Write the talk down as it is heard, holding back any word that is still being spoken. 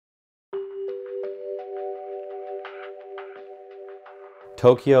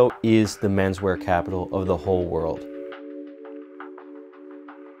Tokyo is the menswear capital of the whole world.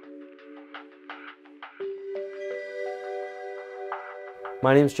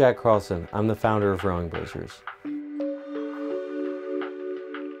 My name is Jack Carlson. I'm the founder of Rowing Blazers.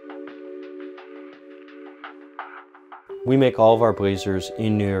 We make all of our blazers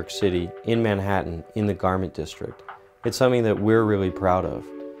in New York City, in Manhattan, in the garment district. It's something that we're really proud of.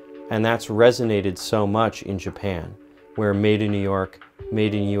 And that's resonated so much in Japan, where made in New York,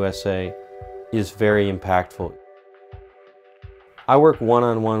 made in USA is very impactful. I work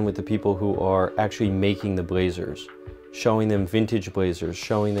one-on-one with the people who are actually making the blazers, showing them vintage blazers,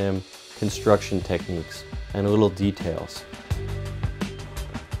 showing them construction techniques and little details.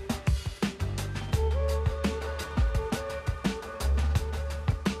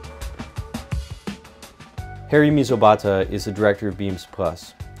 Harry Mizobata is the director of Beams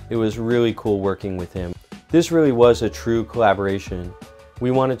Plus. It was really cool working with him. This really was a true collaboration. We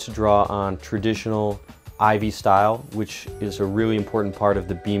wanted to draw on traditional Ivy style, which is a really important part of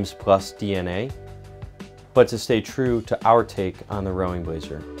the Beams Plus DNA, but to stay true to our take on the rowing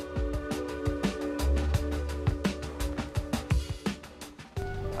blazer.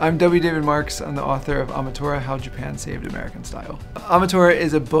 I'm W. David Marx. I'm the author of Ametora, How Japan Saved American Style. Ametora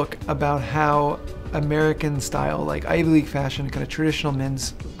is a book about how American style, like Ivy League fashion, kind of traditional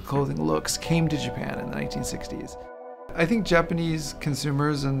men's clothing looks, came to Japan in the 1960s. I think Japanese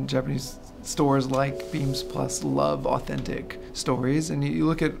consumers and Japanese stores like Beams Plus love authentic stories, and you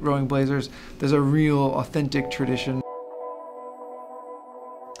look at rowing blazers, there's a real authentic tradition.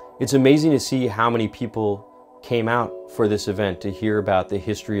 It's amazing to see how many people came out for this event to hear about the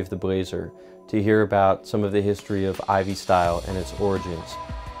history of the blazer, to hear about some of the history of Ivy style and its origins.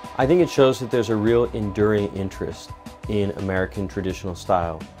 I think it shows that there's a real enduring interest in American traditional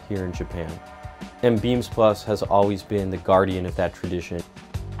style here in Japan. And Beams Plus has always been the guardian of that tradition.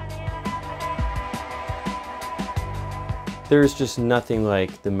 There is just nothing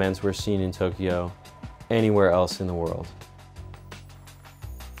like the menswear scene in Tokyo anywhere else in the world.